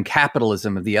authoritarian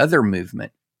capitalism of the other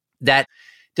movement. That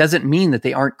doesn't mean that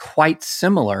they aren't quite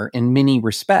similar in many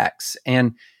respects.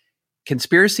 And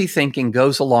conspiracy thinking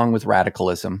goes along with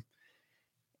radicalism,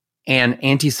 and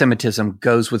anti-Semitism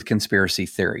goes with conspiracy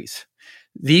theories.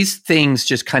 These things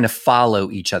just kind of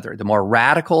follow each other. The more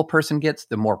radical a person gets,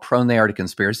 the more prone they are to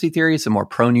conspiracy theories. The more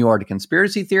prone you are to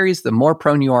conspiracy theories, the more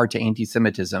prone you are to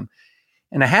anti-Semitism.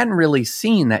 And I hadn't really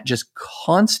seen that just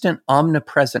constant,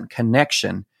 omnipresent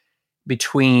connection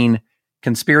between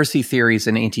conspiracy theories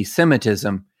and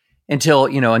anti-Semitism until,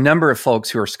 a number of folks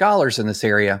who are scholars in this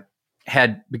area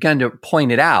had begun to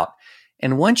point it out.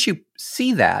 And once you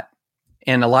see that,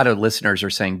 and a lot of listeners are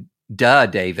saying, duh,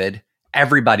 David,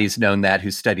 Everybody's known that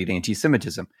who's studied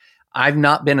anti-Semitism. I've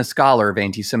not been a scholar of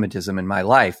anti-Semitism in my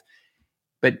life,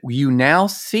 but you now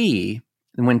see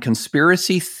when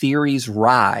conspiracy theories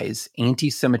rise,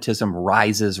 anti-Semitism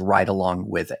rises right along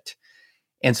with it.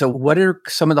 And so what are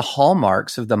some of the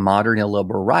hallmarks of the modern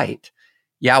illiberal right?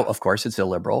 Yeah, of course, it's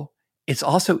illiberal. It's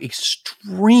also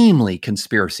extremely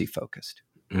conspiracy focused,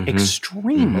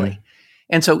 extremely.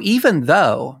 And so even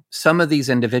though some of these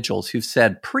individuals who've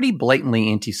said pretty blatantly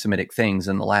anti-Semitic things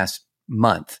in the last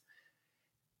month,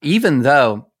 even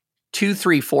though 2,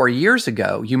 3, 4 years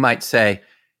ago, you might say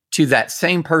to that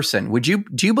same person, do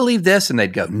you believe this? And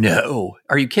they'd go, no.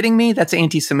 Are you kidding me? That's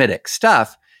anti-Semitic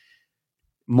stuff.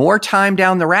 More time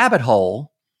down the rabbit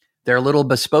hole, their little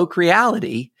bespoke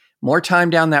reality, more time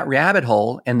down that rabbit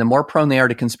hole, and the more prone they are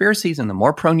to conspiracies, and the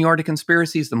more prone you are to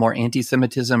conspiracies, the more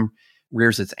anti-Semitism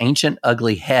rears its ancient,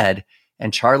 ugly head.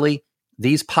 And Charlie,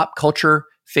 these pop culture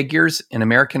figures in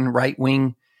American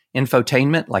right-wing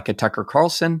infotainment, like a Tucker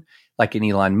Carlson, like an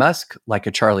Elon Musk, like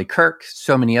a Charlie Kirk,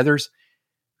 so many others,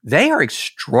 they are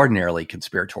extraordinarily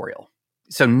conspiratorial.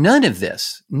 So none of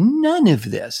this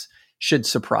should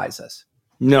surprise us.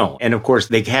 No. And of course,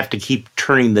 they have to keep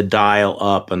turning the dial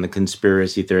up on the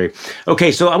conspiracy theory.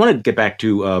 Okay, so I want to get back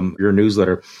to your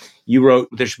newsletter. You wrote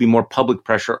there should be more public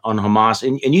pressure on Hamas.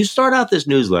 And you start out this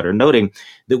newsletter noting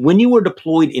that when you were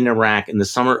deployed in Iraq in the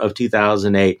summer of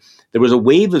 2008, there was a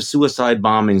wave of suicide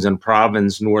bombings in a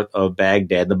province north of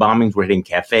Baghdad. The bombings were hitting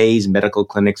cafes, medical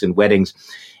clinics, and weddings.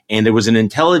 And there was an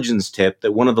intelligence tip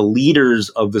that one of the leaders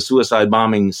of the suicide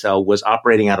bombing cell was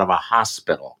operating out of a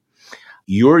hospital.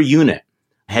 Your unit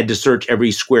had to search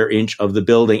every square inch of the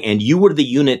building, and you were the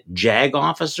unit JAG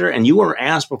officer, and you were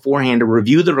asked beforehand to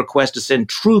review the request to send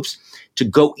troops to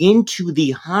go into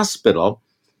the hospital.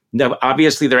 Now,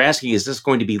 obviously, they're asking, is this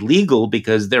going to be legal?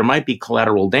 Because there might be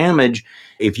collateral damage.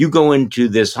 If you go into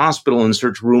this hospital and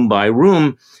search room by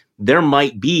room, there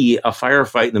might be a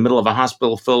firefight in the middle of a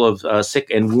hospital full of sick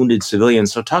and wounded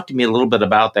civilians. So talk to me a little bit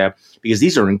about that, because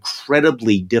these are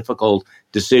incredibly difficult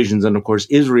decisions. And of course,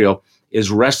 Israel is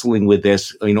wrestling with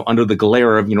this, under the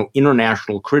glare of,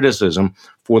 international criticism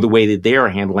for the way that they are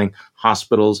handling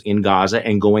hospitals in Gaza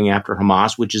and going after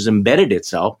Hamas, which has embedded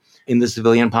itself in the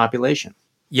civilian population.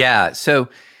 Yeah. So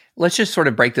let's just sort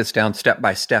of break this down step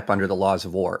by step under the laws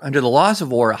of war. Under the laws of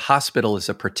war, a hospital is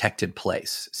a protected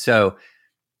place. So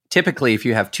typically, if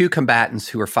you have two combatants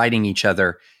who are fighting each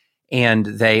other and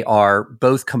they are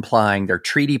both complying, they're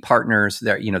treaty partners,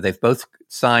 they've both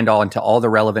signed on to all the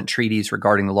relevant treaties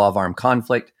regarding the law of armed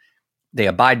conflict, they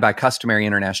abide by customary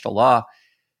international law,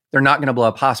 they're not going to blow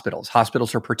up hospitals.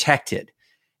 Hospitals are protected.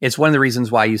 It's one of the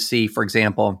reasons why you see, for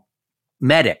example,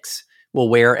 medics will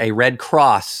wear a Red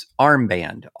Cross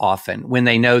armband often when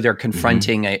they know they're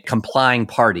confronting a complying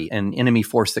party, an enemy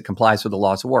force that complies with the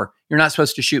laws of war. You're not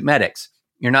supposed to shoot medics.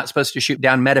 You're not supposed to shoot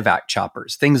down medevac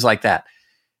choppers, things like that.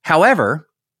 However,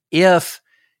 if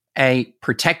a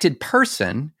protected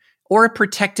person or a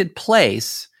protected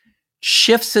place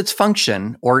shifts its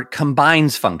function or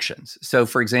combines functions. So,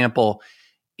 for example,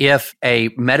 if a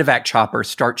medevac chopper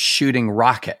starts shooting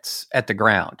rockets at the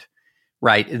ground,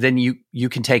 right, then you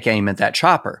can take aim at that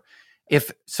chopper.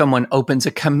 If someone opens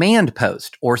a command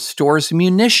post or stores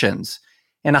munitions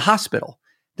in a hospital,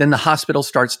 then the hospital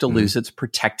starts to lose its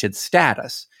protected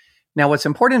status. Now, what's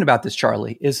important about this,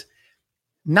 Charlie, is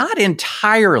not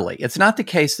entirely. It's not the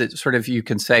case that sort of you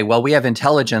can say, well, we have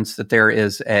intelligence that there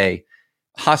is a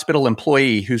hospital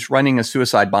employee who's running a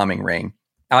suicide bombing ring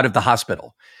out of the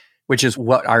hospital, which is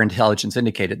what our intelligence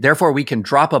indicated. Therefore, we can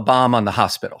drop a bomb on the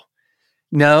hospital.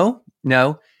 No.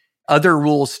 Other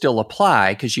rules still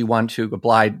apply because you want to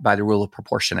abide by the rule of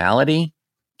proportionality.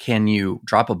 Can you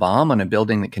drop a bomb on a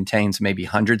building that contains maybe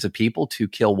hundreds of people to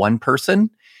kill one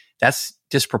person? That's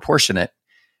disproportionate.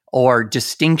 Or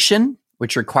distinction,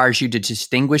 which requires you to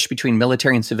distinguish between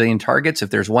military and civilian targets. If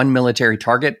there's one military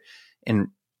target in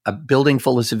a building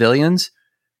full of civilians,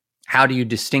 how do you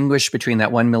distinguish between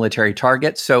that one military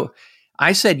target? So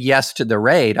I said yes to the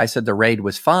raid. I said the raid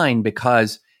was fine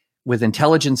because with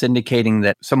intelligence indicating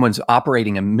that someone's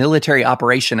operating a military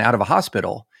operation out of a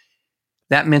hospital,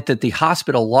 that meant that the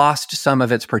hospital lost some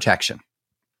of its protection.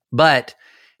 But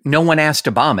no one asked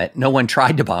to bomb it. No one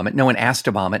tried to bomb it. No one asked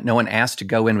to bomb it. No one asked to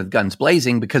go in with guns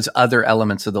blazing because other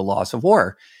elements of the laws of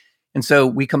war. And so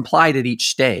we complied at each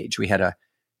stage. We had a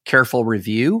careful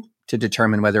review to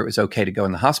determine whether it was okay to go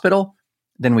in the hospital.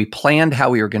 Then we planned how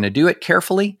we were going to do it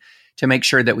carefully to make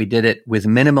sure that we did it with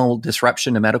minimal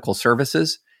disruption to medical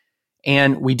services.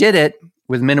 And we did it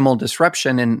with minimal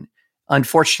disruption. And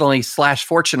unfortunately /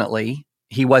 fortunately,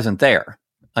 he wasn't there.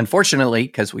 Unfortunately,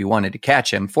 because we wanted to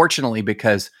catch him. Fortunately,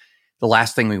 because the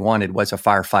last thing we wanted was a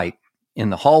firefight in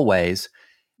the hallways.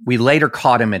 We later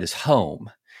caught him at his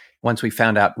home once we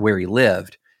found out where he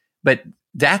lived. But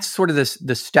that's sort of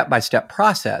the step-by-step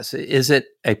process. Is it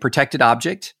a protected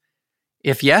object?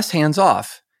 If yes, hands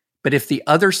off. But if the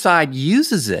other side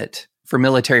uses it for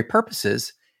military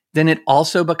purposes, then it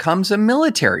also becomes a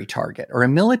military target or a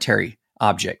military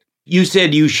object. You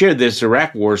said you shared this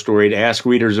Iraq war story to ask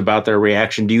readers about their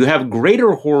reaction. Do you have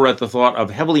greater horror at the thought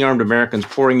of heavily armed Americans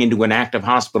pouring into an active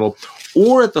hospital,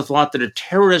 or at the thought that a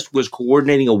terrorist was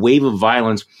coordinating a wave of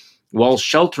violence while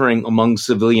sheltering among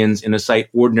civilians in a site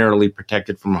ordinarily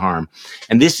protected from harm?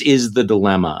 And this is the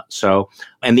dilemma.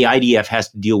 And the IDF has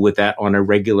to deal with that on a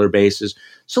regular basis.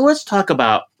 So let's talk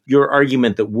about your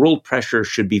argument that world pressure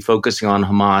should be focusing on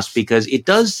Hamas, because it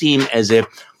does seem as if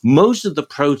most of the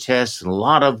protests and a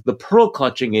lot of the pearl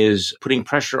clutching is putting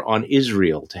pressure on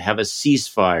Israel to have a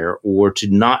ceasefire or to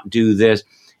not do this,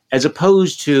 as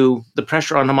opposed to the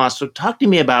pressure on Hamas. So talk to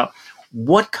me about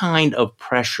what kind of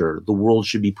pressure the world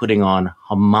should be putting on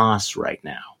Hamas right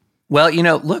now. Well,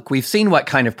 look, we've seen what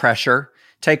kind of pressure.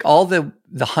 Take all the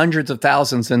hundreds of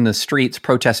thousands in the streets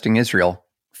protesting Israel,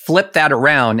 flip that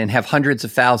around and have hundreds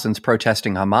of thousands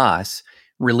protesting Hamas,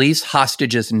 release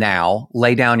hostages now,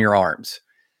 lay down your arms.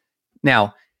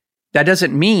 Now, that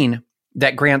doesn't mean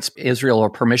that grants Israel a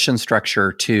permission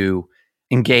structure to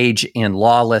engage in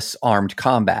lawless armed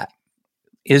combat.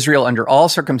 Israel, under all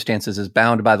circumstances, is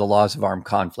bound by the laws of armed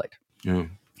conflict.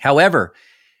 However,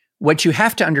 what you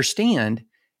have to understand,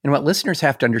 and what listeners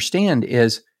have to understand,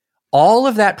 is all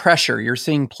of that pressure you're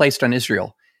seeing placed on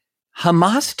Israel,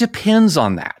 Hamas depends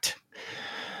on that.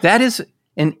 That is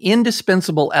an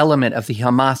indispensable element of the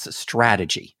Hamas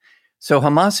strategy. So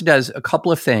Hamas does a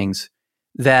couple of things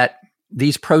that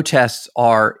these protests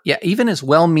are, even as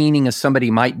well-meaning as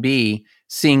somebody might be,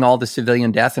 seeing all the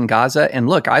civilian death in Gaza. And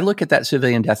look, I look at that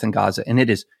civilian death in Gaza, and it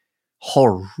is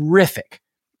horrific.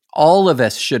 All of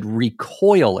us should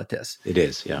recoil at this. It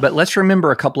is, yeah. But let's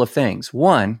remember a couple of things.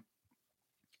 One,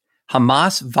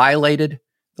 Hamas violated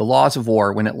the laws of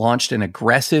war when it launched an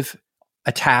aggressive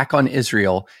attack on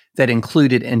Israel that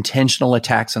included intentional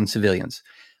attacks on civilians.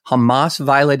 Hamas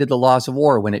violated the laws of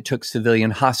war when it took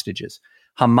civilian hostages.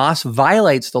 Hamas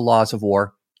violates the laws of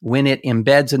war when it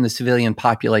embeds in the civilian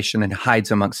population and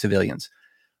hides amongst civilians.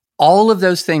 All of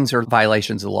those things are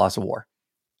violations of the laws of war.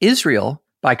 Israel,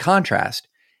 by contrast,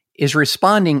 is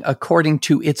responding according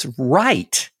to its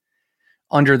right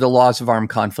under the laws of armed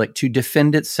conflict to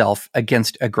defend itself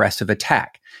against aggressive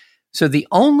attack. So the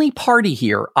only party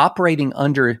here operating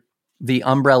under the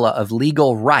umbrella of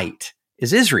legal right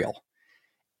is Israel.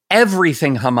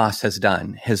 Everything Hamas has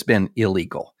done has been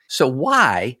illegal. So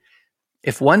why,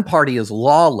 if one party is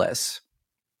lawless,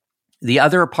 the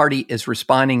other party is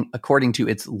responding according to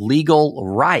its legal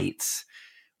rights,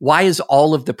 why is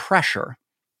all of the pressure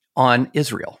on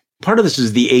Israel? Part of this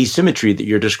is the asymmetry that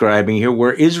you're describing here,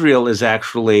 where Israel is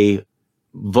actually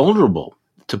vulnerable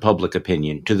to public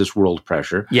opinion, to this world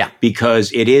pressure. Yeah.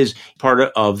 Because it is part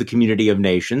of the community of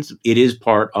nations. It is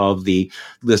part of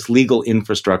this legal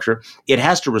infrastructure. It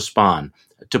has to respond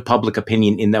to public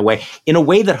opinion in that way, in a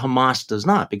way that Hamas does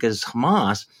not, because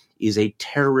Hamas is a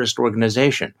terrorist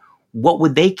organization. What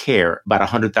would they care about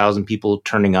 100,000 people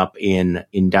turning up in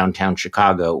downtown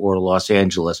Chicago or Los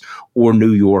Angeles or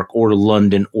New York or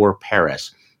London or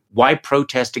Paris? Why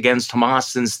protest against Hamas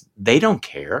since they don't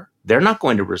care? They're not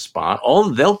going to respond.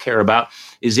 All they'll care about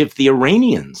is if the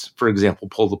Iranians, for example,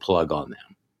 pull the plug on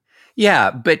them.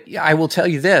 Yeah, but I will tell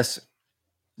you this.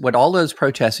 What all those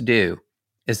protests do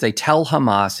is they tell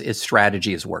Hamas its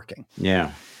strategy is working.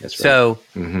 Yeah, that's right. So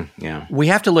we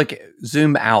have to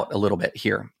zoom out a little bit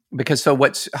here. Because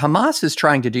what Hamas is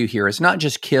trying to do here is not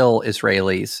just kill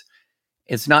Israelis.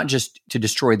 It's not just to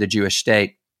destroy the Jewish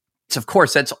state. It's, of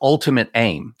course, that's ultimate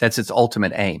aim. That's its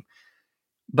ultimate aim.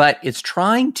 But it's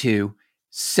trying to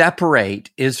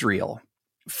separate Israel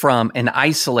and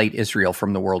isolate Israel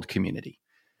from the world community.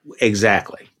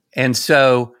 Exactly. And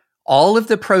so all of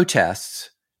the protests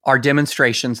are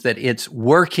demonstrations that it's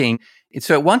working.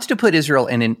 So it wants to put Israel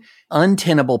in an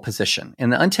untenable position.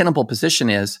 And the untenable position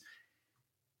is,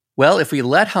 well, if we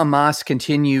let Hamas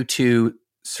continue to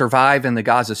survive in the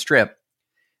Gaza Strip,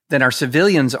 then our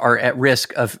civilians are at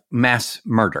risk of mass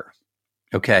murder,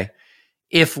 okay?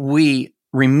 If we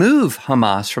remove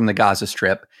Hamas from the Gaza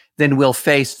Strip, then we'll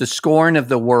face the scorn of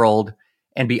the world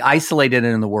and be isolated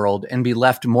in the world and be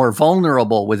left more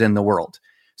vulnerable within the world.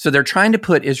 So they're trying to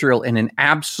put Israel in an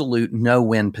absolute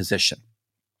no-win position.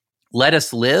 Let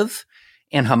us live,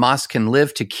 and Hamas can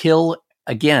live to kill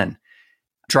again.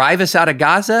 Drive us out of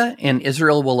Gaza, and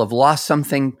Israel will have lost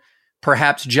something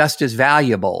perhaps just as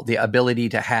valuable, the ability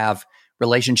to have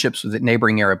relationships with the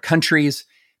neighboring Arab countries,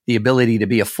 the ability to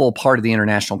be a full part of the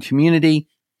international community.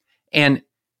 And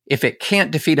if it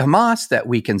can't defeat Hamas, that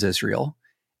weakens Israel.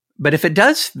 But if it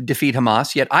does defeat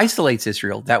Hamas, yet isolates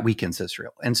Israel, that weakens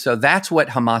Israel. And so that's what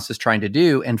Hamas is trying to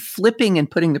do. And flipping and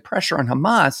putting the pressure on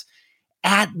Hamas,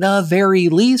 at the very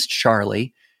least,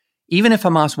 Charlie, even if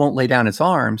Hamas won't lay down its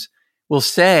arms, will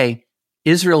say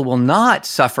Israel will not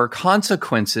suffer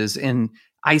consequences in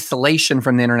isolation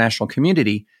from the international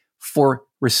community for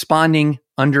responding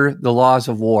under the laws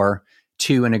of war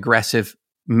to an aggressive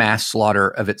mass slaughter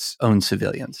of its own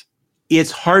civilians.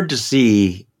 It's hard to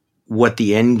see what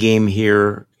the end game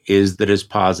here is that is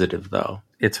positive, though.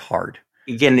 It's hard.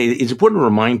 Again, it's important to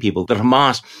remind people that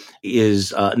Hamas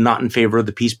is not in favor of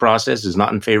the peace process, is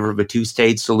not in favor of a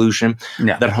two-state solution,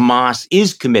 that Hamas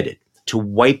is committed to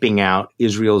wiping out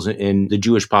Israel's and the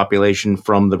Jewish population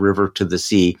from the river to the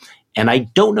sea. And I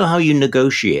don't know how you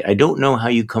negotiate. I don't know how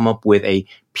you come up with a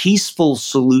peaceful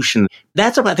solution.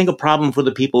 That's, I think, a problem for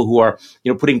the people who are,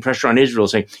 putting pressure on Israel,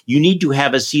 saying, you need to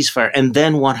have a ceasefire. And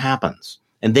then what happens?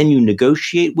 And then you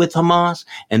negotiate with Hamas,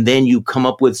 and then you come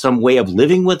up with some way of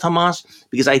living with Hamas.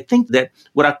 Because I think that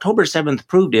what October 7th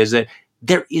proved is that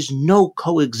there is no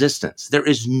coexistence. There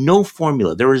is no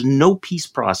formula. There is no peace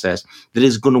process that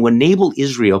is going to enable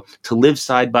Israel to live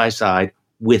side by side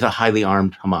with a highly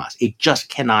armed Hamas. It just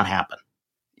cannot happen.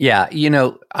 Yeah,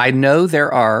 I know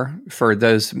there are, for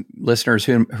those listeners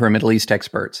who are Middle East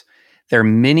experts, there are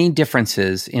many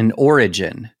differences in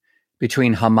origin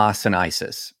between Hamas and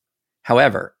ISIS.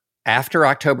 However, after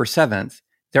October 7th,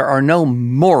 there are no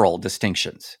moral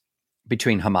distinctions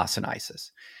between Hamas and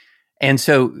ISIS. And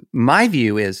so my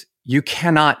view is you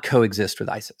cannot coexist with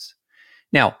ISIS.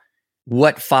 Now,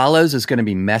 what follows is going to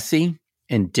be messy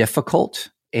and difficult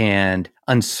and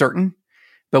uncertain.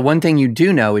 But one thing you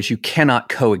do know is you cannot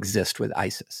coexist with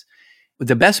ISIS.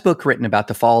 The best book written about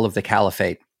the fall of the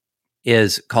caliphate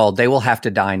is called They Will Have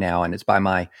to Die Now, and it's by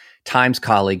my Times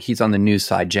colleague. He's on the news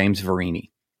side, James Verini.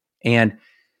 And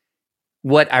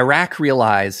what Iraq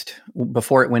realized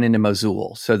before it went into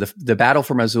Mosul, so the battle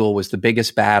for Mosul was the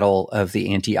biggest battle of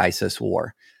the anti-ISIS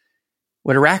war.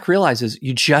 What Iraq realized is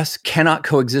you just cannot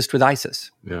coexist with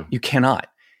ISIS. Yeah. You cannot.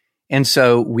 And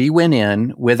so we went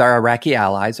in with our Iraqi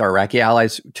allies. Our Iraqi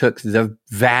allies took the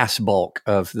vast bulk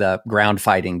of the ground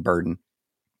fighting burden.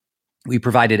 We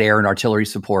provided air and artillery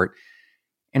support.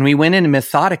 And we went in and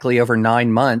methodically over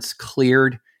 9 months,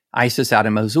 cleared ISIS out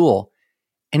of Mosul.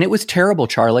 And it was terrible,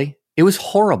 Charlie. It was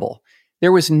horrible.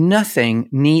 There was nothing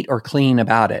neat or clean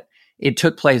about it. It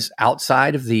took place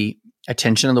outside of the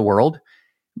attention of the world.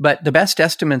 But the best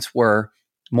estimates were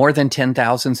more than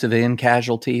 10,000 civilian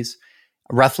casualties,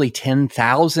 roughly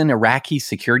 10,000 Iraqi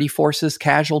security forces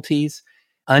casualties,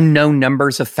 unknown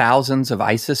numbers of thousands of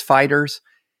ISIS fighters.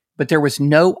 But there was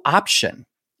no option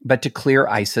but to clear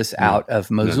ISIS out of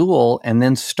Mosul and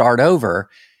then start over.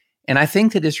 And I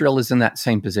think that Israel is in that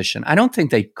same position. I don't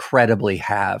think they credibly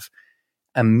have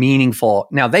a meaningful...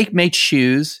 Now, they may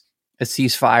choose a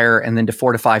ceasefire and then to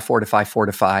fortify.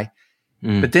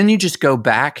 But then you just go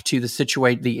back to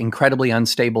the incredibly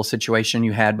unstable situation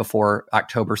you had before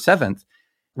October 7th,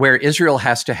 where Israel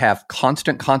has to have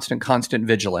constant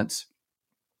vigilance.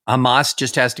 Hamas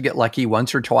just has to get lucky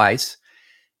once or twice,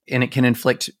 and it can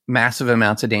inflict massive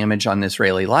amounts of damage on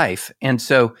Israeli life. And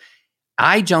so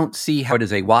I don't see how it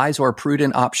is a wise or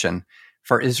prudent option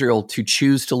for Israel to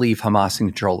choose to leave Hamas in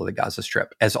control of the Gaza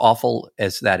Strip, as awful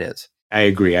as that is. I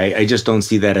agree. I just don't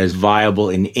see that as viable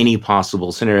in any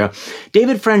possible scenario.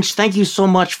 David French, thank you so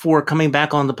much for coming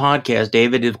back on the podcast.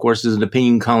 David, of course, is an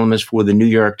opinion columnist for the New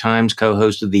York Times,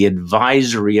 co-host of the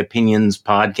Advisory Opinions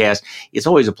podcast. It's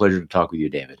always a pleasure to talk with you,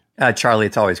 David. Charlie,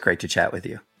 it's always great to chat with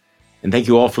you. And thank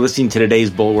you all for listening to today's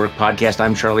Bulwark podcast.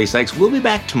 I'm Charlie Sykes. We'll be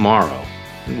back tomorrow,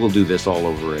 and we'll do this all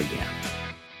over again.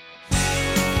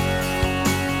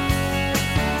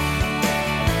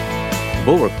 The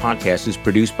Bulwark podcast is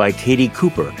produced by Katie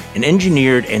Cooper and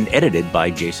engineered and edited by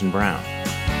Jason Brown.